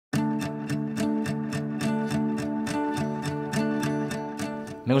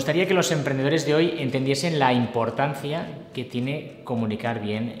Me gustaría que los emprendedores de hoy entendiesen la importancia que tiene comunicar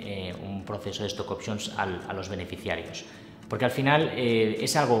bien un proceso de stock options a los beneficiarios, porque al final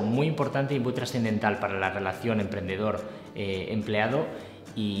es algo muy importante y muy trascendental para la relación emprendedor-empleado,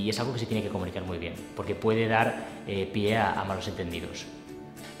 y es algo que se tiene que comunicar muy bien, porque puede dar pie a malos entendidos.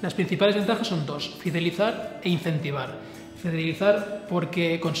 Las principales ventajas son dos: fidelizar e incentivar. Fidelizar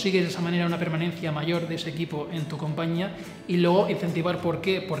porque consigues de esa manera una permanencia mayor de ese equipo en tu compañía, y luego incentivar, ¿por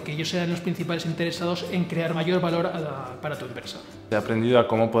qué? Porque ellos serán los principales interesados en crear mayor valor para tu empresa. He aprendido a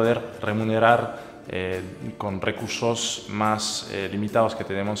cómo poder remunerar con recursos más limitados que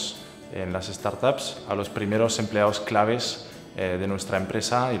tenemos en las startups a los primeros empleados claves de nuestra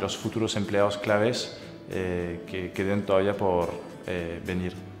empresa y los futuros empleados claves que queden todavía por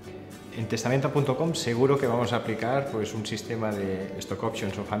venir. En testamento.com seguro que vamos a aplicar pues, un sistema de stock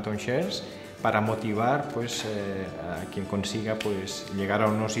options o phantom shares para motivar pues, a quien consiga pues, llegar a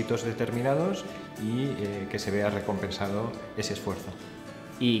unos hitos determinados y que se vea recompensado ese esfuerzo.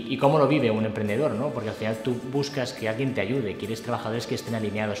 ¿Y cómo lo vive un emprendedor, ¿no? Porque al final tú buscas que alguien te ayude, quieres trabajadores que estén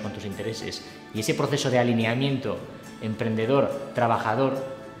alineados con tus intereses, y ese proceso de alineamiento emprendedor-trabajador,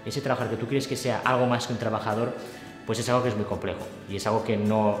 ese trabajador que tú quieres que sea algo más que un trabajador, pues es algo que es muy complejo, y es algo que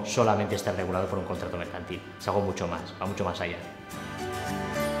no solamente está regulado por un contrato mercantil, es algo mucho más, va mucho más allá.